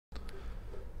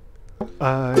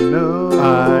I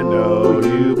know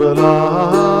you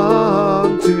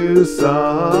belong to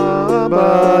somebody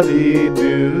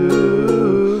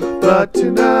new, but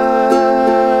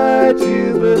tonight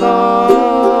you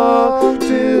belong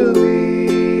to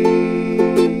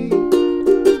me.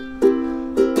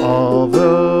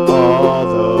 Although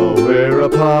we're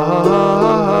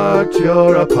apart,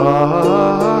 you're a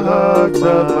part of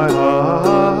my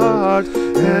heart,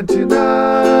 and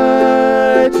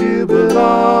tonight you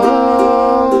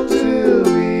belong to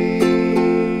me.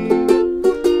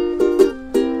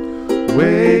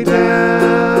 Way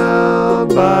down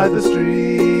by the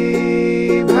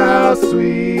stream, how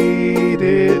sweet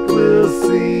it will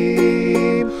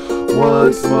seem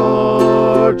once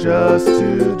more just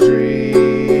to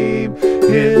dream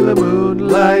in the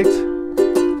moonlight.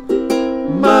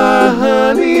 My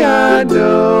honey, I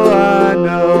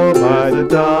know by the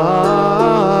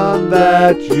dawn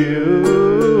that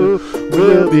you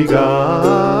will be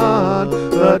gone,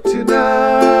 but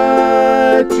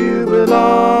tonight you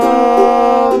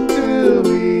belong to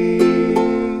me.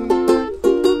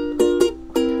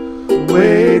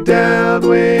 Way down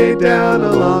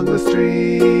along the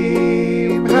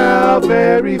stream, how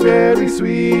very, very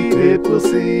sweet it will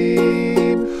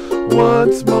seem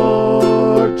once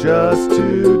more just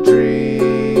to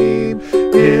dream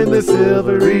in the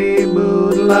silvery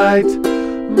moonlight.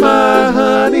 My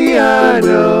honey, I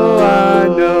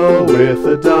know with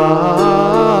the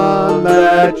dawn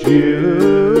that you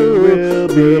will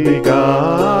be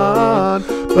gone,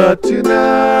 but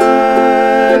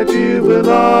tonight you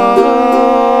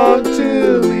belong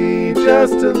to me,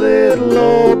 just a little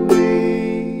old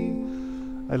me.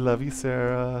 I love you,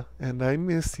 Sarah, and I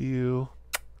miss you.